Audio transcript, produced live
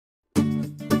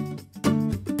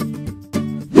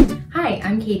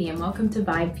I'm Katie and welcome to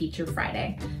Vibe Feature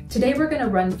Friday. Today we're going to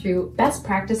run through best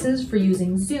practices for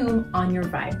using Zoom on your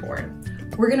Vibe board.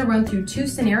 We're going to run through two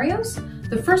scenarios.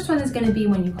 The first one is going to be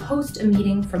when you host a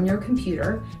meeting from your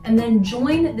computer and then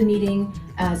join the meeting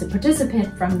as a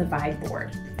participant from the Vibe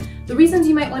board. The reasons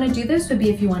you might want to do this would be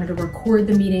if you wanted to record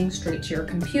the meeting straight to your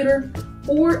computer,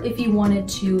 or if you wanted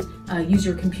to use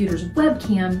your computer's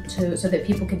webcam so that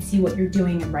people could see what you're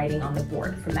doing and writing on the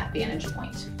board from that vantage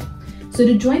point. So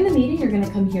to join the meeting, you're going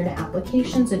to come here to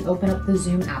Applications and open up the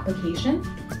Zoom application.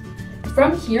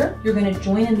 From here, you're going to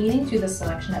join a meeting through the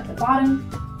selection at the bottom.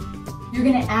 You're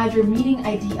going to add your meeting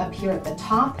ID up here at the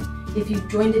top. If you've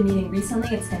joined a meeting recently,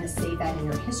 it's going to save that in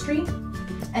your history.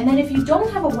 And then if you don't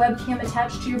have a webcam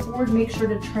attached to your board, make sure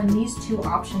to turn these two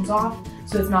options off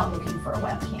so it's not looking for a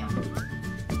webcam.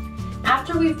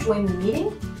 After we've joined the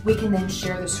meeting, we can then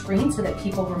share the screen so that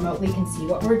people remotely can see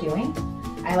what we're doing.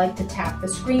 I like to tap the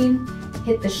screen,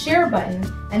 hit the share button,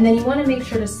 and then you want to make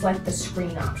sure to select the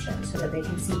screen option so that they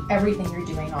can see everything you're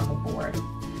doing on the board.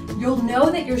 You'll know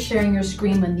that you're sharing your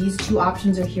screen when these two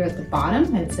options are here at the bottom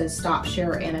and it says stop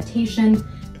share or annotation.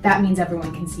 That means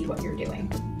everyone can see what you're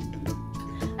doing.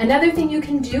 Another thing you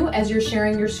can do as you're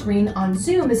sharing your screen on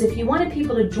Zoom is if you wanted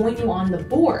people to join you on the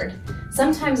board,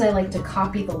 sometimes I like to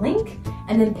copy the link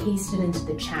and then paste it into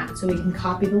the chat. So we can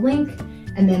copy the link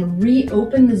and then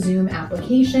reopen the Zoom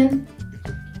application.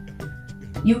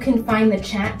 You can find the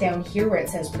chat down here where it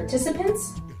says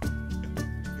participants,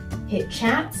 hit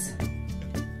chats,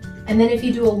 and then if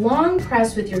you do a long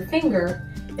press with your finger,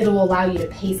 it'll allow you to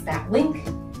paste that link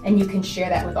and you can share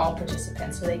that with all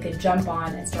participants so they could jump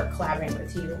on and start collaborating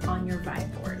with you on your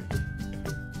Vibe board.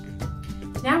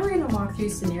 Now we're going to walk through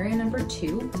scenario number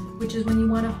 2, which is when you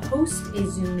want to host a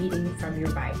Zoom meeting from your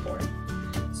Vibe board.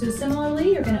 So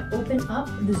similarly, you're going to open up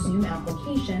the Zoom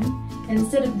application, and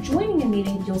instead of joining a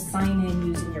meeting, you'll sign in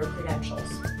using your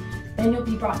credentials. Then you'll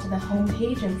be brought to the home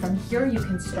page, and from here you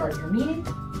can start your meeting.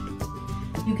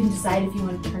 You can decide if you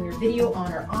want to turn your video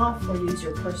on or off or use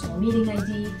your personal meeting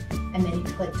ID, and then you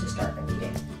click to start the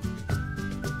meeting.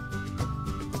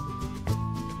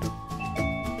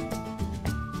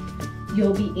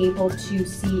 You'll be able to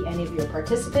see any of your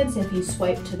participants. If you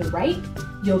swipe to the right,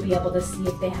 you'll be able to see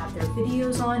if they have their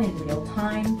videos on in real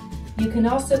time. You can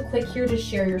also click here to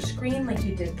share your screen like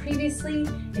you did previously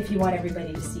if you want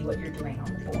everybody to see what you're doing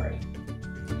on the board.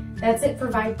 That's it for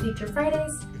Vibe Feature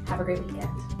Fridays. Have a great weekend.